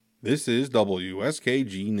This is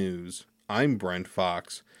WSKG News. I'm Brent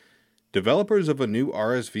Fox. Developers of a new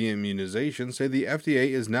RSV immunization say the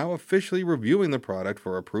FDA is now officially reviewing the product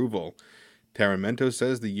for approval. Taryn Mento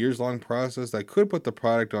says the years-long process that could put the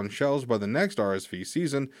product on shelves by the next RSV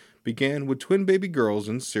season began with twin baby girls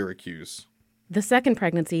in Syracuse. The second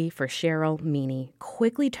pregnancy for Cheryl Meany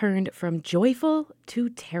quickly turned from joyful to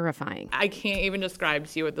terrifying. I can't even describe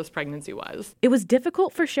to you what this pregnancy was. It was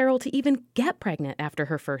difficult for Cheryl to even get pregnant after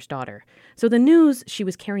her first daughter. So the news she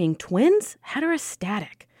was carrying twins had her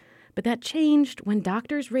ecstatic. But that changed when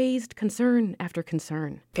doctors raised concern after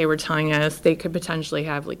concern. They were telling us they could potentially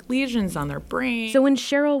have lesions on their brain. So when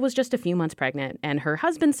Cheryl was just a few months pregnant and her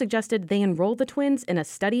husband suggested they enroll the twins in a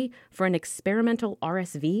study for an experimental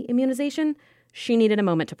RSV immunization, she needed a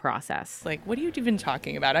moment to process. What are you even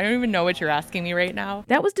talking about? I don't even know what you're asking me right now.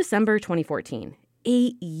 That was December 2014.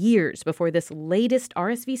 8 years before this latest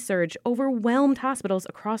RSV surge overwhelmed hospitals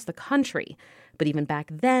across the country. But even back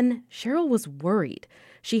then, Cheryl was worried.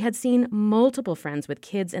 She had seen multiple friends with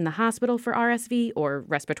kids in the hospital for RSV or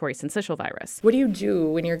respiratory syncytial virus. What do you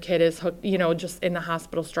do when your kid is hooked, just in the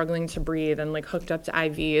hospital struggling to breathe and hooked up to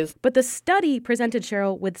IVs? But the study presented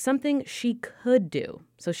Cheryl with something she could do.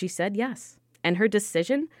 So she said yes. And her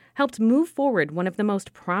decision helped move forward one of the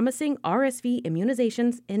most promising RSV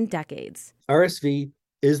immunizations in decades. RSV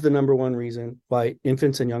is the number one reason why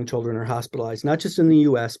infants and young children are hospitalized, not just in the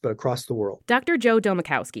U.S., but across the world. Dr. Joe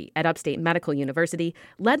Domachowski at Upstate Medical University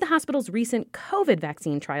led the hospital's recent COVID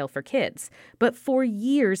vaccine trial for kids. But for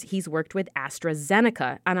years, he's worked with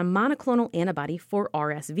AstraZeneca on a monoclonal antibody for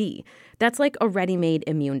RSV. That's like a ready-made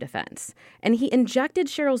immune defense. And he injected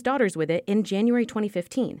Cheryl's daughters with it in January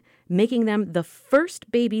 2015, making them the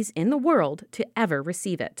first babies in the world to ever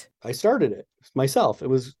receive it. I started it myself. It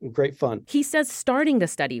was great fun. He says starting the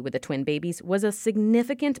study with the twin babies was a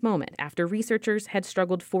significant moment after researchers had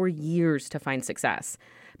struggled for years to find success.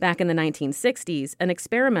 Back in the 1960s, an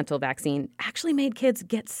experimental vaccine actually made kids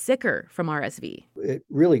get sicker from RSV. It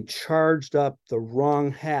really charged up the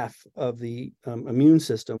wrong half of the immune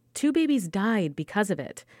system. 2 babies died because of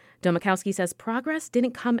it. Domachowski says progress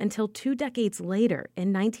didn't come until 2 decades later,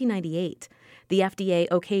 in 1998. The FDA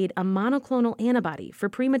okayed a monoclonal antibody for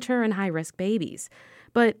premature and high-risk babies.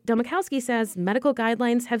 But Domachowski says medical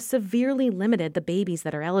guidelines have severely limited the babies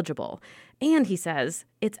that are eligible. And he says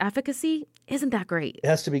its efficacy isn't that great. It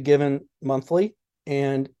has to be given monthly,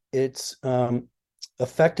 and it's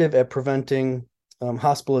effective at preventing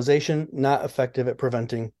hospitalization, not effective at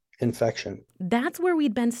preventing infection. That's where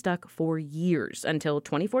we'd been stuck for years until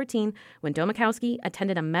 2014 when Domachowski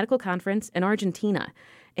attended a medical conference in Argentina.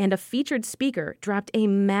 And a featured speaker dropped a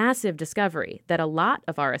massive discovery that a lot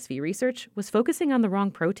of RSV research was focusing on the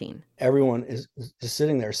wrong protein. Everyone is just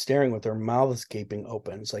sitting there staring with their mouths gaping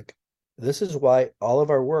open. It's this is why all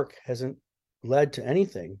of our work hasn't led to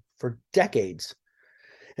anything for decades.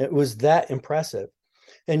 It was that impressive.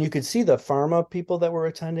 And you could see the pharma people that were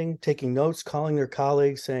attending, taking notes, calling their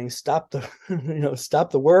colleagues, saying, stop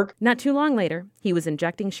the work. Not too long later, he was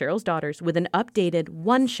injecting Cheryl's daughters with an updated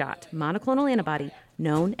one-shot monoclonal antibody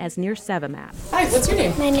known as Nirsevimab. Hi, what's your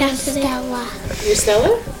name? My name's Stella. You're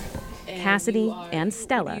Stella? Cassidy and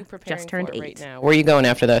Stella just turned 8. Right now? Where are you going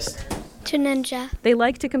after this? To Ninja. They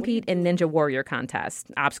like to compete in Ninja Warrior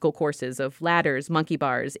contests, obstacle courses of ladders, monkey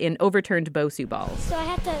bars, and overturned Bosu balls. So I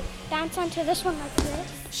have to bounce onto this one like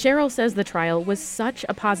this. Cheryl says the trial was such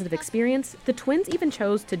a positive experience, the twins even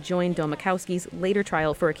chose to join Domachowski's later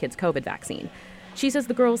trial for a kid's COVID vaccine. She says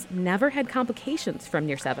the girls never had complications from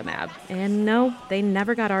Nirsevimab, and no, they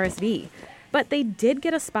never got RSV. But they did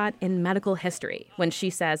get a spot in medical history when she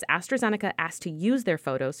says AstraZeneca asked to use their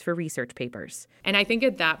photos for research papers. And I think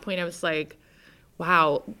at that point I was like,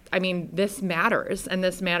 wow, this matters. And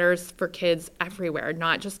this matters for kids everywhere,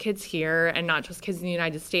 not just kids here and not just kids in the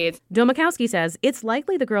United States. Domachowski says it's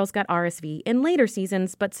likely the girls got RSV in later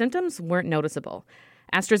seasons, but symptoms weren't noticeable.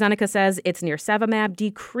 AstraZeneca says its Nirsevimab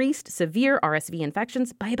decreased severe RSV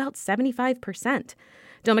infections by about 75%.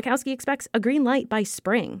 Domachowski expects a green light by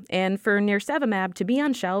spring and for Nirsevimab to be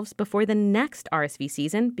on shelves before the next RSV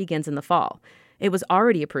season begins in the fall. It was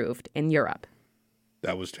already approved in Europe.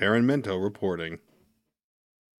 That was Taryn Mento reporting.